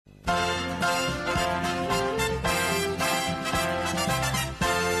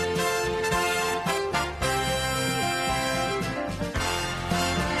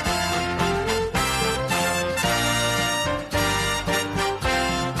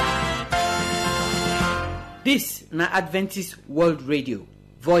This na Adventist World Radio,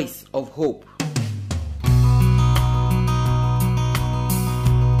 Voice of Hope.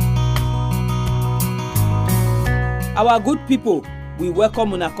 Our good people, we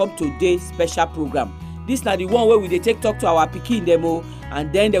welcome una come today's special program. This na the one where we dey take talk to our pikin dem o,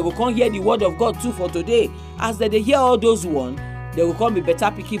 and then they go come hear the word of God too for today. As they dey hear all those one, they go come be better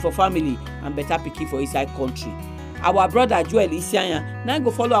pikin for family and better pikin for inside country. Our brother Joel Isianya now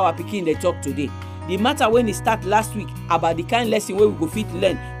go follow our pikin dey talk today. The matter when e start last week about the kind lesson wey we go fit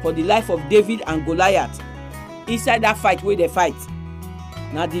learn for the life of David and Goliath inside that fight wey they fight.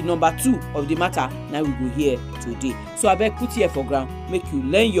 Now the number 2 of the matter now we go hear today. So abeg put here for ground, make you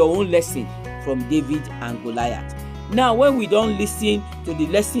learn your own lesson from David and Goliath. Now when we don listen to the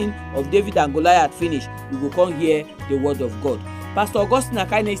lesson of David and Goliath finish, we go come hear the word of God. Pastor Augustine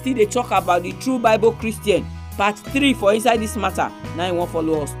Akaine still dey talk about the true Bible Christian, part 3 for inside this matter. Now you wan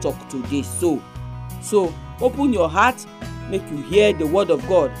follow us talk today. So open your heart, make you hear the word of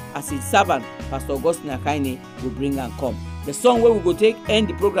God as his servant Pastor Augustine Akaine will bring and come. The song where we go take end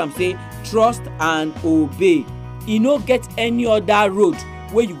the program say trust and obey. E no get any other road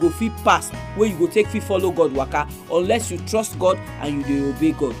where you go fit pass, where you go take fit follow God waka, unless you trust God and you dey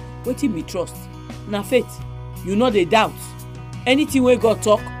obey God. Wetin be trust? Na faith. You no dey doubt. Anything wey God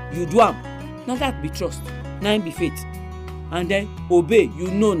talk, you do am. Na that be trust. Na im be faith. And then obey, you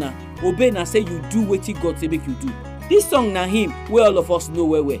know na. Obey na say you do wetin God say make you do. This song na him wey all of us know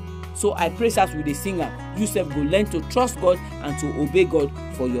well. So I pray as we dey sing am, you sef go learn to trust God and to obey God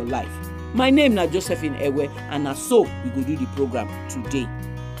for your life. My name na Josephine Ewe, and na so we go do the program today.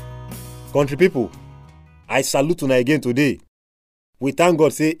 Country people, I salute una again today. We thank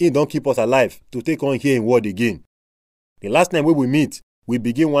God say he don keep us alive to take on here in word again. The last time we meet, we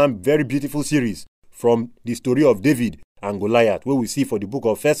begin one very beautiful series from the story of David and Goliath, where we see for the book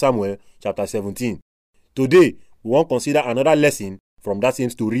of 1 Samuel chapter 17. Today, we want to consider another lesson from that same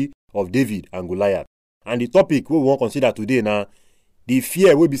story of David and Goliath. And the topic we want to consider today now, the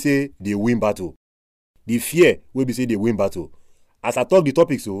fear will be say they win battle. The fear will be say they win battle. As I talk the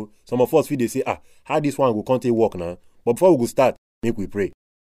topic so, some of us feel they say, how this one will continue work now? But before we go start, make we pray.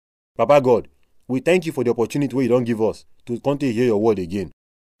 Papa God, we thank you for the opportunity where you don't give us to continue hear your word again.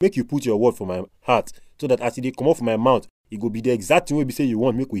 Make you put your word for my heart, so that as it come off my mouth, it will be the exact thing we say you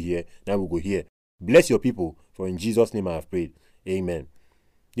want make we hear, now we go hear. Bless your people, for in Jesus' name I have prayed. Amen.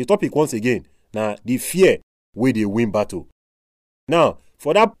 The topic once again, now the fear where they win battle. Now,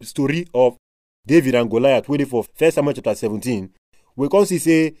 for that story of David and Goliath, waiting for 1 Samuel chapter 17, we can see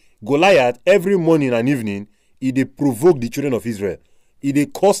say Goliath every morning and evening, they provoke the children of Israel. They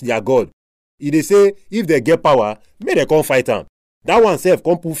curse their God. They say if they get power, may they come fight them. That one self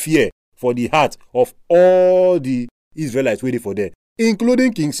come put fear for the heart of all the Israelites waiting for them,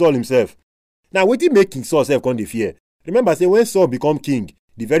 including King Saul himself. Now, what did make King Saul self come the fear? Remember, say when Saul become king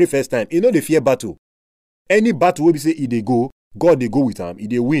the very first time, he know the fear battle. Any battle where we say they go, God they go with him,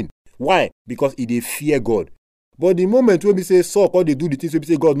 they win. Why? Because they fear God. But the moment when we say Saul come they do the things we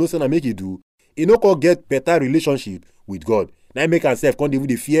say God no son make it do, he no can get better relationship with God. Now make himself come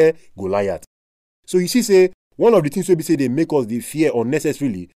they fear Goliath. So you see, say one of the things we say they make us the fear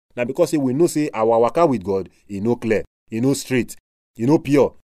unnecessarily. Now because say we know say our waka with God, he no clear, he no straight, he no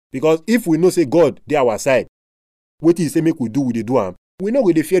pure. Because if we know say God they our side, what he say make we do they do am, we know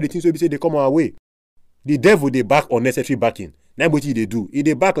we they fear the things we say they come our way. The devil they back unnecessary backing. Now what they do? He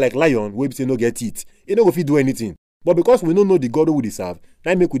they back like lion, we say no get teeth. He no go fit do anything. But because we don't know the God who they serve,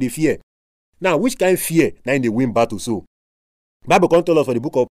 now make we they fear. Now which kind of fear now in the win battle so? Bible can tell us for the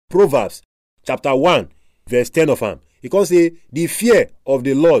book of Proverbs, chapter 1, verse 10 of him. He can say the fear of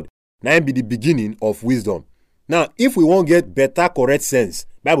the Lord now be the beginning of wisdom. Now, if we won't get better correct sense,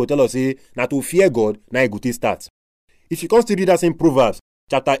 Bible tell us say now to fear God now it go to start. If you can still read that same Proverbs,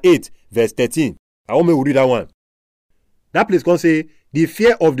 chapter 8, verse 13, I want me to read that one. That place can say the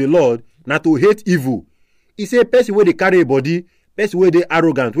fear of the Lord now to hate evil. He say person where they carry a body, person where they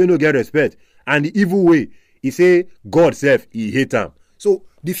arrogant, where no get respect, and the evil way. He say God self he hate them. So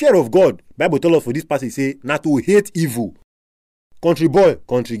the fear of God, Bible tell us for this passage say not to hate evil. Country boy,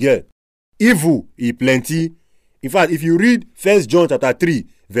 country girl, evil is plenty. In fact, if you read 1 John chapter 3,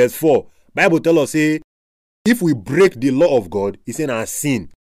 verse 4, Bible tell us say if we break the law of God, it's a sin.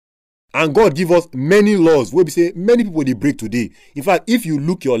 And God give us many laws where we say many people they break today. In fact, if you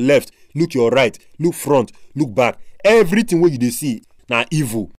look your left, look your right, look front, look back, everything where you they see now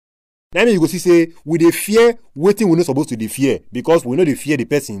evil. Now you go see say we dey fear waiting we not supposed to dey fear because we know they fear the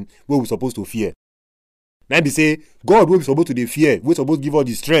person where we supposed to fear. Now they say God where we supposed to dey fear, we supposed to give us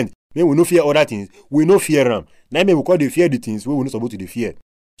the strength. When we no fear other things, we no fear them. Now we call they fear the things where we not supposed to dey fear.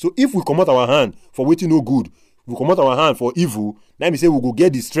 So if we comot our hand for wetin no good, we comot our hand for evil, na be say we go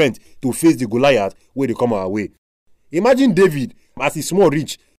get the strength to face the Goliath wey dey come our way. Imagine David as he small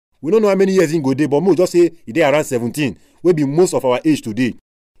reach. We don't know how many years he go dey, but we just say he dey around 17, wey be most of our age today.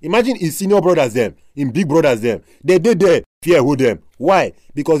 Imagine his senior brothers them, him big brothers them. They dey there, fear hold them. Why?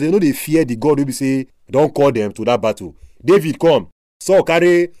 Because they know they fear the God wey be say don't call them to that battle. David come, Saul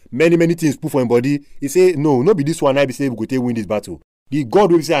carry many things put for him body. He say, no be this one I be say we go take win this battle. The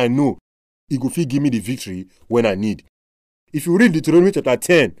God wey be say I know, he go fit give me the victory when I need. If you read Deuteronomy chapter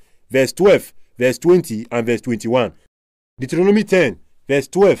 10, verse 12, verse 20, and verse 21. Deuteronomy 10, verse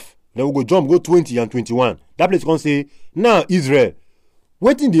 12, then we go 20 and 21. That place can say, now Israel,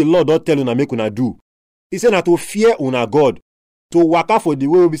 wetin the Lord don tell una make una do? He say na to fear una God, to waka for the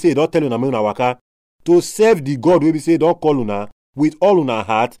way we be say don tell una make una waka, to serve the God wey be say don call una with all una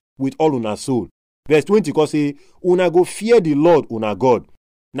heart, with all una soul. Verse 20 can say, una go fear the Lord una God.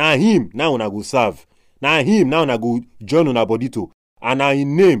 Na him now una go serve. Na him now una go join una body to. And na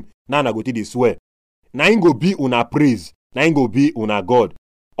him name now una go take dey swear. Na him go be una praise. Na him go be una God.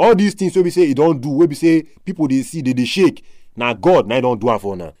 All these things wey be say he don't do, wey be say people dey see, they shake. Na God na he don't do am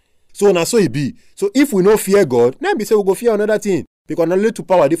for una. So na so it be. So if we no fear God, na be say we go fear another thing. Because na little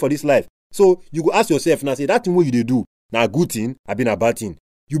power dey for this life. So you go ask yourself now, say that thing wey you dey do, na good thing, abi na bad thing.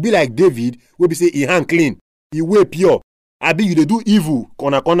 You be like David, wey be say he hand clean, he way pure. Abi you dey do evil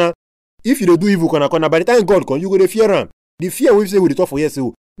corner. If you dey do evil corner, by the time God come, you go dey fear am. The fear wey say we dey talk for here,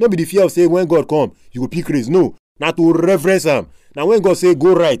 so no be the fear of say when God come, you go pick race. No, na to reverence am. Now when God say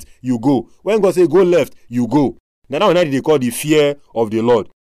go right, you go. When God say go left, you go. Now that one they call the fear of the Lord.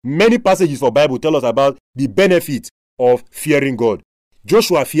 Many passages for Bible tell us about the benefit of fearing God.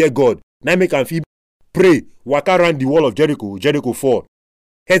 Joshua fear God. Now make am fit pray, walk around the wall of Jericho. Jericho fall.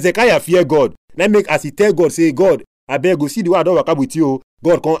 Hezekiah fear God. Now make as he tell God, say, God, I beg go see the way I don't walk up with you.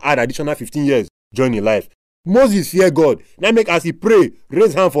 God can't add additional 15 years join your life. Moses fear God. Now make as he pray,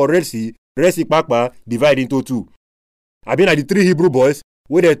 raise hand for Red Sea Pakpa, divide into two. I been at the 3 Hebrew boys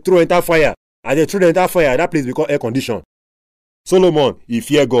where they throw enter fire. As they throw the entire fire, that place become air condition. Solomon, he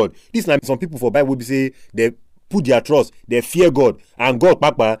fear God. This na some people for Bible will be say they put their trust, they fear God, and God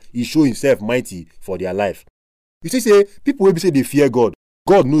Pakpa, he show himself mighty for their life. You see, say people will be say they fear God.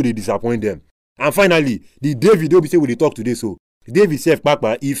 God know they disappoint them. And finally, the David will be say we talk today. So David self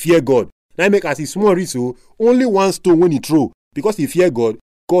Pakpa, he fear God. Now make as he small reach so only one stone when he throw, because he fear God,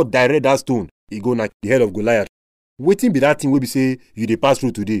 God direct that stone. He go knock the head of Goliath. Waiting be that thing we be say you dey pass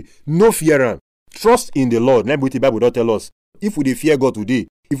through today. No fear am. Trust in the Lord. Now what the Bible don't tell us. If we dey fear God today,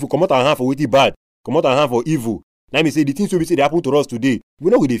 if we come out our hand for wetin bad, come out our hand for evil. Now me say the things we be say they happen to us today,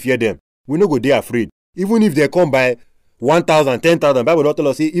 we no go dey fear them. We no go dey afraid. Even if they come by 1,000, 10,000, Bible don't tell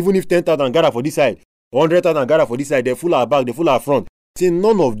us say even if 10,000 gather for this side, 100,000 gather for this side, they full our back, they full our front. Say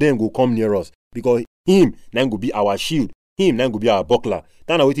none of them go come near us because him now go be our shield. Him now go be our buckler.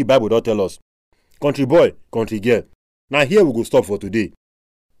 That's what the Bible don't tell us. Country boy, country girl. Now here we go stop for today.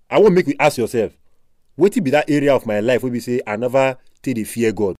 I won't make you ask yourself, what be that area of my life where we say I never take the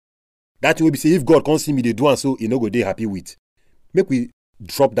fear God? That will be say if God can't see me, they do and so he no go dey happy with. Make we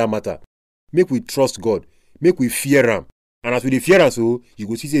drop that matter. Make we trust God. Make we fear him. And as we dey fear him so, you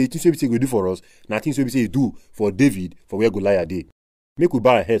go see say the things we say go do for us, na things we say he do for David for where Goliath dey. Make we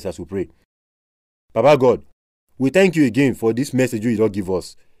bow our heads as we pray. Baba God, we thank you again for this message you don't give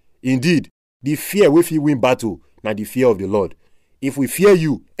us. Indeed, the fear we fit win battle, na the fear of the Lord. If we fear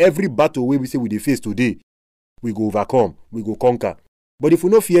you, every battle we say we dey face today, we go overcome, we go conquer. But if we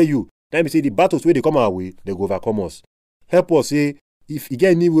no fear you, then we say the battles where they come our way, they go overcome us. Help us say, if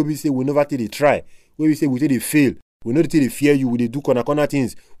again need we say we never take the try, where we say we take the fail, we no take the fear you, we dey do corner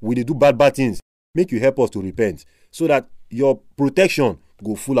things, we dey do bad things. Make you help us to repent, so that your protection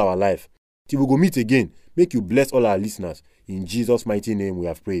go full our life. Till we go meet again, make you bless all our listeners. In Jesus' mighty name we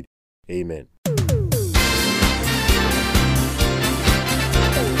have prayed. Amen.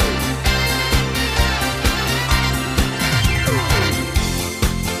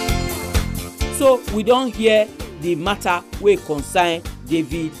 So we don hear the matter wey concern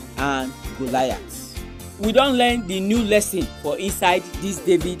David and Goliath. We don learn the new lesson for inside this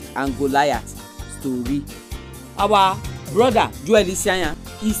David and Goliath story. Our brother Joel Isianya,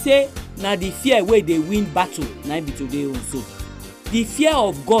 he say na the fear wey dey win battle na be today also. The fear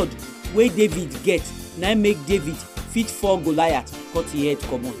of God wey David get na make David fit fall Goliath cut him head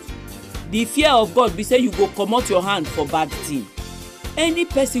comot. The fear of God be say you go comot your hand for bad thing. Any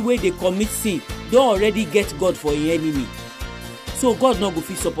person wey dey commit sin don already get God for him enemy, so God no go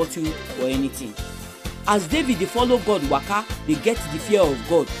fit support you for anything. As David dey follow God waka, dey get the fear of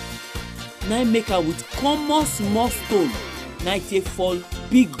God, na make am with common small stone na it take fall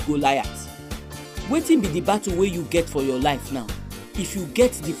big Goliath. Wetin be the battle wey you get for your life now? If you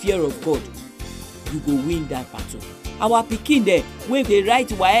get the fear of God, you go win that battle. Our pikin there, wey dey write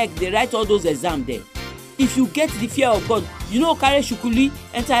WAEC, dey write all those exam there. If you get the fear of God, you no carry shukuli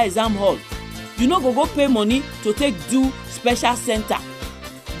enter exam hall. You no go pay money to take do special center.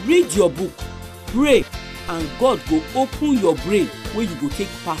 Read your book, pray, and God go open your brain wey you go take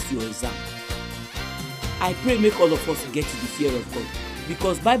pass your exam. I pray make all of us get the fear of God,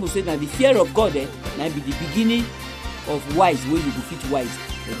 because Bible say na the fear of God na be the beginning of wise wey you go fit wise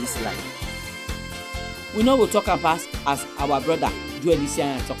for this life. We no go talk am pass as our brother Joel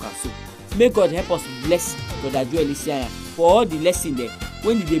Isianya talk am so. May God help us bless brother Joel Isianya for all the lesson there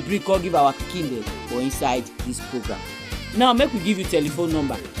when he dey bring come give our pikin there for inside this program. Now make we give you telephone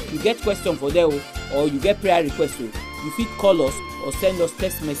number. You get question for there or you get prayer request you fit call us or send us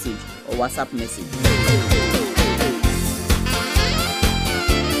text message or WhatsApp message.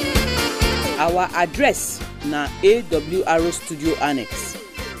 Our address na AWR Studio Annex,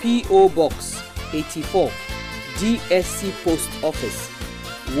 P.O. Box 84, DSC Post Office,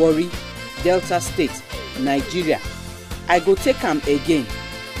 Warri, Delta State, Nigeria. I go take am again.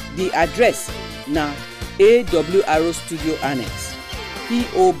 The address na AWR Studio Annex,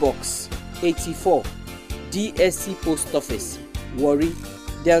 P.O. Box 84, DSC Post Office, Warri,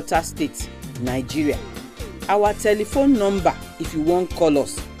 Delta State, Nigeria. Our telephone number if you wan call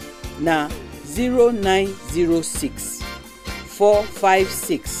us na 0906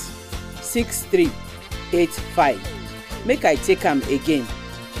 456 6385. Make I take am again.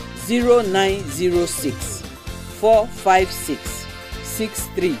 0906 456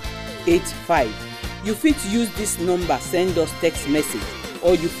 6385. You fit use this number send us text message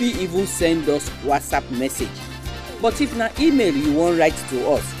or you fit even send us WhatsApp message. But if na email you wan write to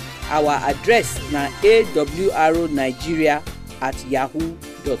us, our address na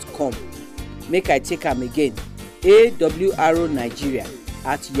awronigeria@yahoo.com. Make I take am again.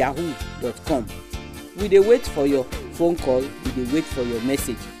 awronigeria@yahoo.com. We dey wait for your phone call, we dey wait for your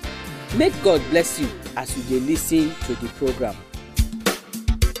message. Make God bless you as you dey listen to the program.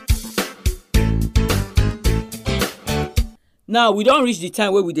 Now we don reach the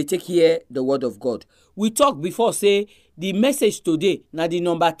time wey we dey take hear the word of God. We talk before say the message today na the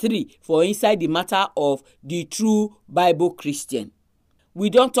number 3 for inside the matter of the true Bible Christian. We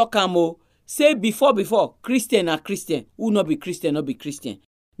don talk am say before Christian na Christian, who no be Christian no be Christian.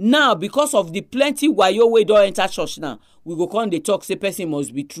 Now because of the plenty wayo wey don enter church now, we go come dey talk say person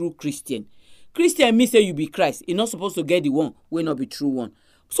must be true Christian. Christian mean say you be Christ, e no suppose to get the one wey no be true one.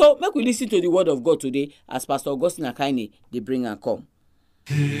 So make we listen to the word of God today as Pastor Augustine Akaine dey bring am come.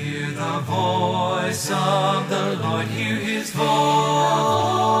 Hear the voice of the Lord, hear his voice.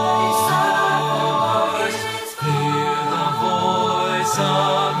 Hear the voice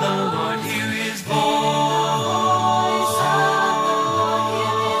of the Lord, hear his voice.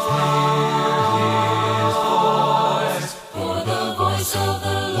 For the voice of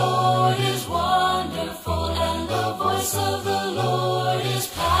the Lord is wonderful, and the voice of the Lord is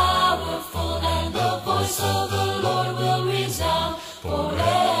powerful, and the voice of the Lord will resound forevermore.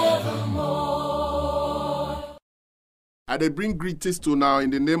 I dey bring greetings to now in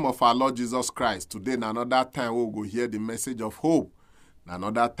the name of our Lord Jesus Christ. Today na another time we go hear the message of hope. Na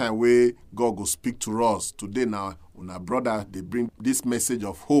another time where God go speak to us. Today now, una brother, they bring this message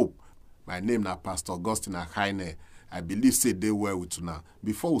of hope. My name na Pastor Augustine Akaine. I believe say they well with una.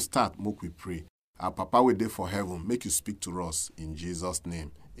 Before we start, make we pray. Our Papa we dey for heaven, make you speak to us in Jesus'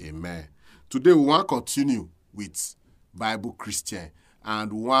 name. Amen. Today we want to continue with Bible Christian,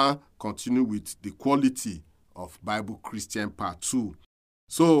 and we want to continue with the quality of Bible Christian part 2.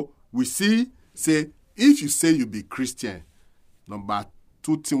 So we see, say, if you say you be Christian, number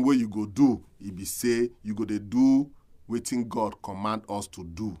 2 thing where you go do, it be say you go to do wetin God command us to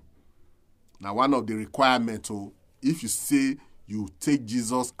do. Now one of the requirements, if you say you take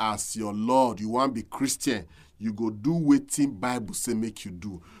Jesus as your Lord, you want to be Christian, you go do wetin Bible say make you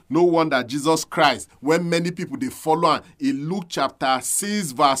do. No wonder Jesus Christ, when many people they follow him, in Luke chapter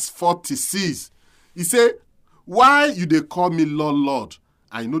 6 verse 46, he say, why you they call me Lord, Lord?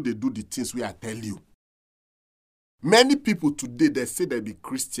 I know they do the things we I tell you. Many people today, they say they be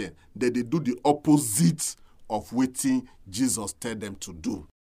Christian, that they do the opposite of wetin Jesus tell them to do.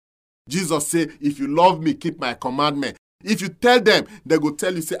 Jesus say, if you love me, keep my commandment. If you tell them, they go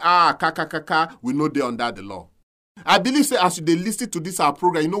tell you, say, we know they under the law. I believe, say, as they listen to this our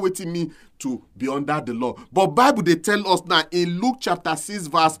program, you know what it mean to be under the law. But Bible, they tell us now in Luke chapter 6,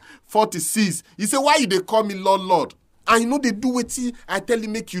 verse 46, he say, why you they call me Lord, Lord? And you know they do what I tell you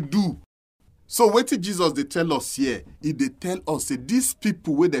make you do. So wetin Jesus dey tell us here, he dey tell us say these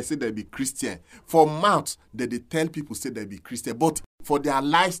people wey they say they be Christian, for mouth they tell people say they be Christian, but for their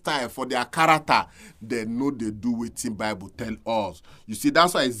lifestyle, for their character, they know they do wetin Bible tell us. You see,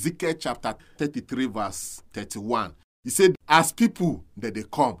 that's why Ezekiel chapter 33 verse 31. He said, as people that they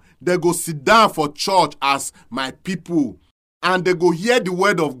come, they go sit down for church as my people, and they go hear the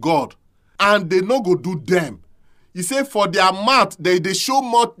word of God, and they no go do them. He said, for their mouth, they show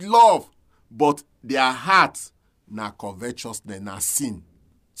much love, but their heart na covetousness, na sin.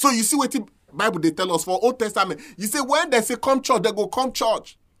 So you see what the Bible they tell us for Old Testament. You say when they say come church, they go come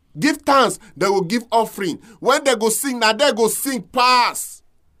church. Give thanks, they will give offering. When they go sing, now they go sing pass.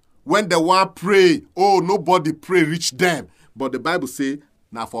 When they want pray, oh, nobody pray reach them. But the Bible say,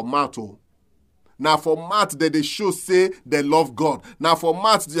 now for mouth, oh. Now for mouth that they show say they love God. Now for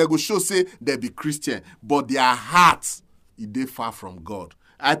mouth they go show say they be Christian. But their hearts, they far from God.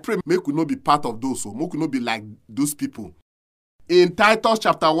 I pray make we not be part of those, so make we not be like those people. In Titus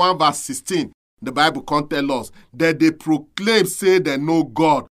chapter 1 verse 16, the Bible can tell us that they proclaim, say they know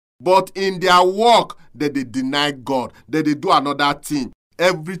God, but in their work that they deny God, that they do another thing.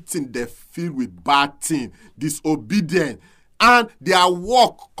 Everything they feel with bad thing, disobedient, and their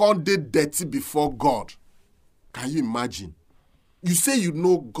work can't be dirty before God. Can you imagine? You say you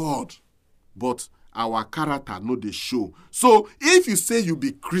know God, but our character no dey show. So if you say you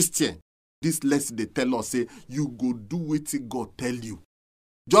be Christian, this lesson they tell us say you go do wetin God tell you.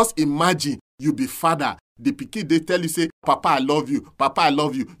 Just imagine you be father, the pikin they tell you say, Papa I love you, Papa I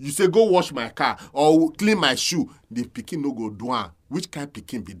love you. You say go wash my car or clean my shoe. The pikin no go do am. Which kind of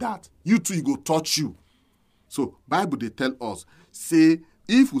pikin be that? You too, you go touch you. So Bible they tell us say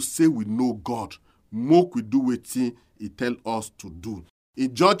if we say we know God, make we do wetin he tell us to do.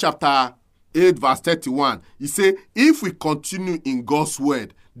 In John chapter 8 verse 31, he say, if we continue in God's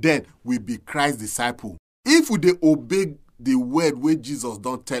word, then we be Christ's disciple. If we dey obey the word where Jesus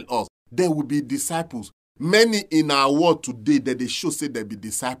don't tell us, then we be disciples. Many in our world today that they show say they be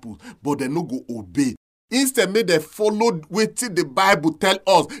disciples, but they no go obey. Instead, may they follow wetin the Bible tell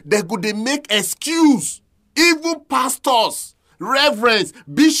us. They go they make excuse. Even pastors, reverends,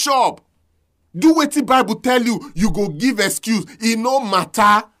 bishop, do wetin Bible tell you, you go give excuse. It no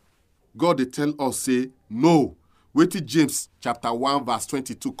matter. God they tell us say no. Wetin James chapter 1 verse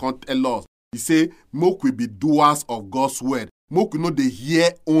 22 can't tell us. He say, make we be doers of God's word. Make we know they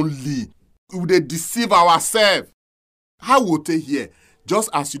hear only. We they deceive ourselves. How would they hear? Just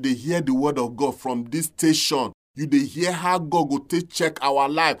as you they hear the word of God from this station, you they hear how God go take check our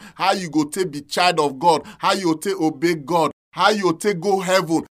life, how you go take be child of God, how you go take obey God, how you go take go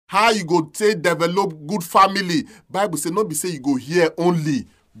heaven, how you go take develop good family. Bible say not be say you go hear only.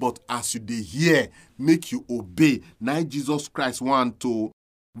 But as you dey hear, make you obey. Now Jesus Christ want to.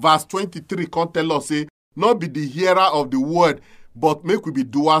 Verse 23 can tell us, say, not be the hearer of the word, but make we be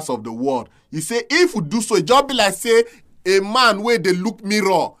doers of the word. He say, if we do so, it just be like say, a man where they look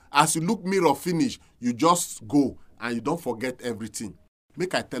mirror. As you look mirror finish, you just go and you don't forget everything.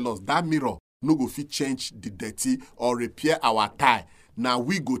 Make I tell us, that mirror no go fit change the dirty or repair our tie. Now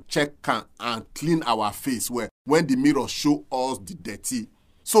we go check and clean our face where when the mirror show us the dirty.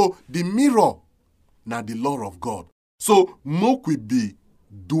 So the mirror, now the law of God. So make we be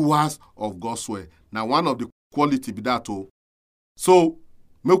doers of God's word. Now one of the quality be that oh. So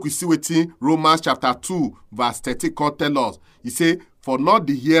make we see wetin Romans chapter 2 verse 30 can tell us. He say, for not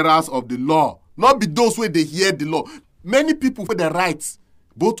the hearers of the law, not be those where they hear the law. Many people for the rights,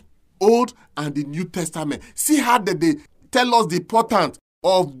 both Old and the New Testament. See how they tell us the importance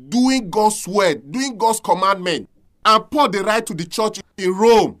of doing God's word, doing God's commandment. And Paul they write to the church in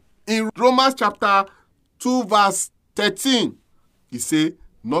Rome. In Romans chapter 2 verse 13, he say,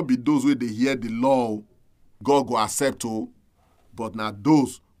 not be those where they hear the law, God go accept, but now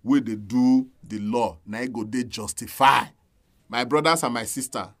those where they do the law, now go they justify. My brothers and my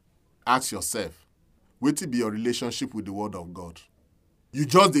sister, ask yourself, what will be your relationship with the word of God? You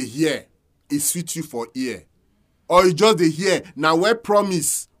just they hear, it sweet you for ear. Or you just they hear, now where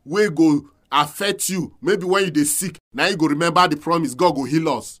promise, where go affect you. Maybe when you dey sick, now you go remember the promise, God go heal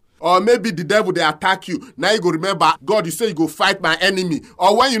us. Or maybe the devil they attack you, now you go remember, God, you say you go fight my enemy.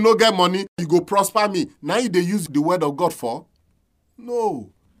 Or when you no get money, you go prosper me. Now you they use the word of God for?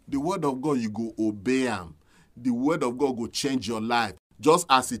 No. The word of God, you go obey him. The word of God go change your life. Just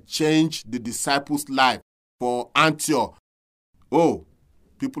as it changed the disciples' life for Antioch. Oh,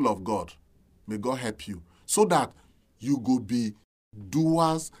 people of God, may God help you. So that you go be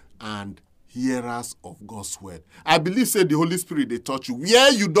doers and hearers of God's word. I believe, say the Holy Spirit, they taught you.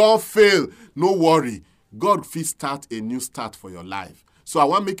 Where you don't fail, no worry. God will start a new start for your life. So I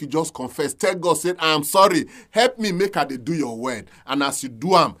want make you just confess. Tell God, say, I am sorry. Help me make I dey do your word. And as you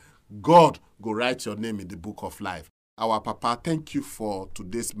do am, God go write your name in the book of life. Our Papa, thank you for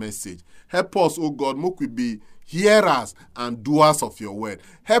today's message. Help us, oh God, make we be hearers and doers of your word.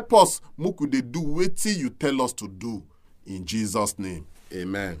 Help us, make we dey do wetin you tell us to do. In Jesus' name,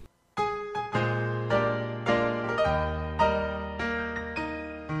 amen.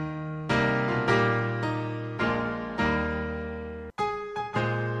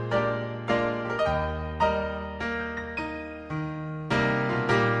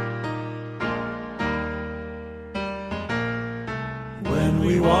 When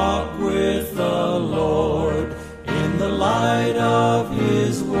we walk with the Lord in the light of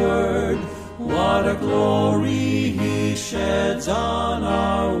His word, what a glory He sheds on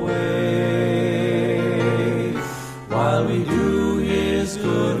our way. While we do His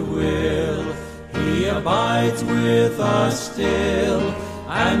good will, He abides with us still,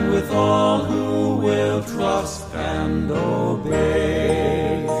 and with all who will trust and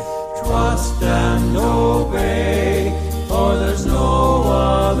obey. Trust and obey, for there's no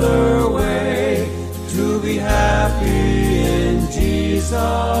other way to be happy in Jesus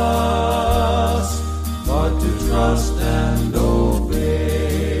but to trust and obey.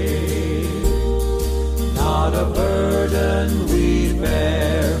 Not a burden we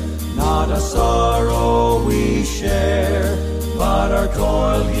bear, not a sorrow we share, but our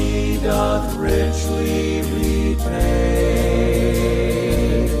toil He doth richly repay.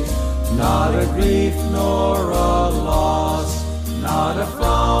 Not a grief nor a loss, not a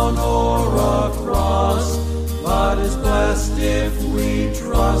frown or a cross, but is blessed if we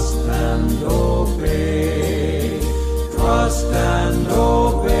trust and obey. Trust and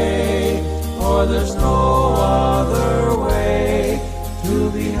obey, for there's no other way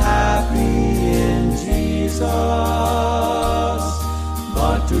to be happy in Jesus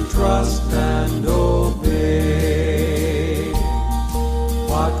but to trust and obey.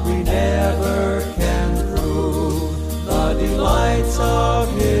 What we never can prove, the delights of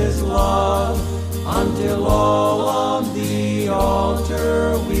His love, until all on the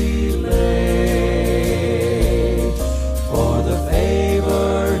altar we lay. For the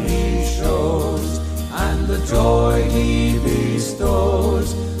favor He shows and the joy He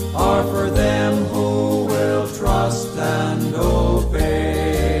bestows are for them who will trust and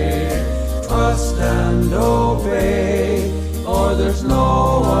obey. Trust and obey, for there's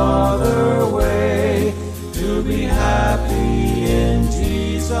no other way to be happy in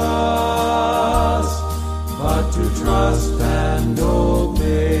Jesus but to trust and obey.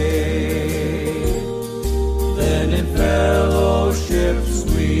 Then in fellowship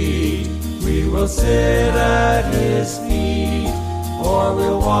sweet we will sit at His feet, or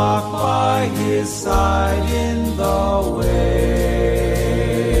we'll walk by His side in the way.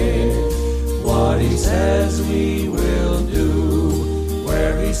 What He says we will do,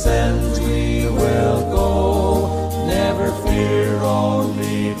 where He sends we will go. Never fear,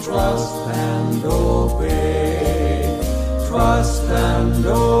 only trust and obey. Trust and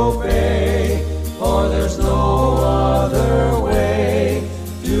obey, for there's no other way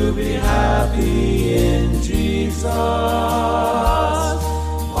to be happy in Jesus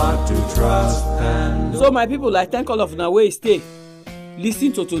but to trust and So my people, I thank all of una wey stay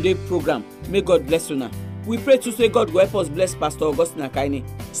listen to today's program. May God bless una. We pray to say God go help us bless Pastor Augustine Akaine.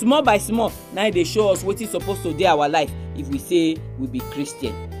 Small by small, now they show us wetin supposed to dey our life if we say we be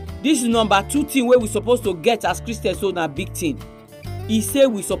Christian. This is number 2 thing wey we supposed to get as Christians, so na big thing. He say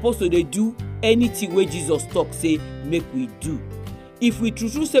we supposed to dey do anything wey Jesus talk say make we do. If we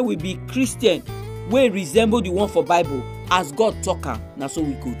true say we be Christian wey resemble the one for Bible, as God talk am, na so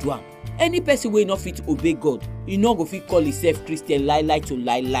we go do am. Any person wey no fit obey God, he no go fit call himself Christian lie to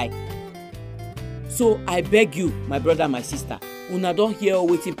lie. So I beg you, my brother, my sister, una don hear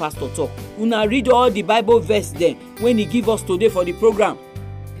wetin pastor talk. Una read all the Bible verse then when he give us today for the program.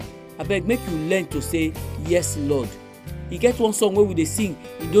 Abeg make you learn to say yes Lord. He get one song wey we dey sing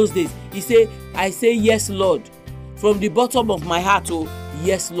in those days. He say, I say yes Lord from the bottom of my heart. Oh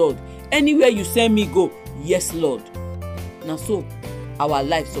yes Lord, anywhere you send me go, yes Lord. Na so our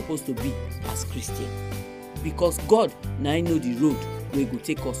life supposed to be as Christian, because God na Him know the road wey go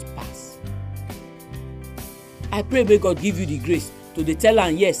take us pass. I pray may God give you the grace to dey tell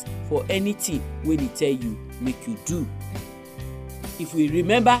am yes for anything wey He tell you make you do. If we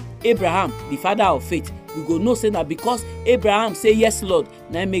remember Abraham, the father of faith, we go know say na because Abraham say yes Lord,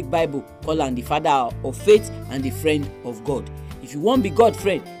 na make Bible call am the father of faith and the friend of God. If you wan be God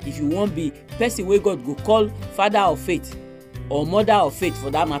friend, if you wan be person wey God go call father of faith or mother of faith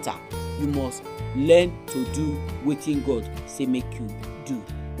for that matter, you must learn to do wetin God say make you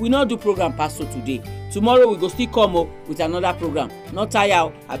we no do program pass so today. Tomorrow we go still come with another program. No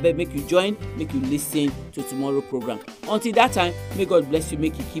tire, abeg make you join, make you lis ten to tomorrow program. Until that time, may God bless you,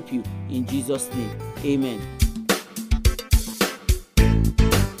 make He keep you. In Jesus' name, amen.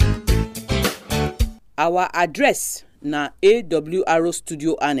 Our address na AWR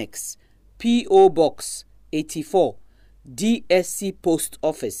Studio Annex, P.O. Box 84, DSC Post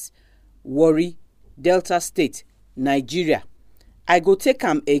Office, Warri, Delta State, Nigeria. I go take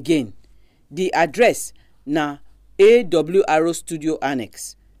am again. The address na AWR Studio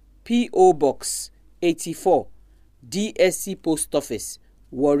Annex, P.O. Box 84, DSC Post Office,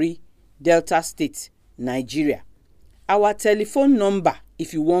 Warri, Delta State, Nigeria. Our telephone number,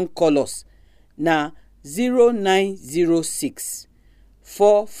 if you wan call us, na 0906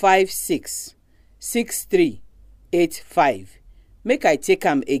 456 6385. Make I take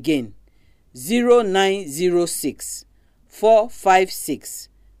am again. 0906 456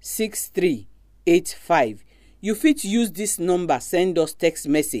 6385. You fit use this number send us text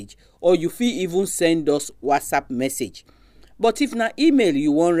message, or you fit even send us WhatsApp message. But if na email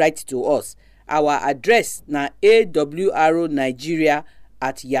you wan write to us, our address na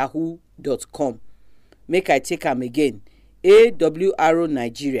awrnigeria@yahoo.com. Make I take am again.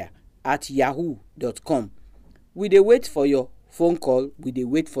 awrnigeria@yahoo.com. We dey wait for your phone call, we dey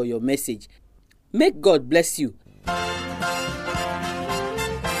wait for your message. Make God bless you.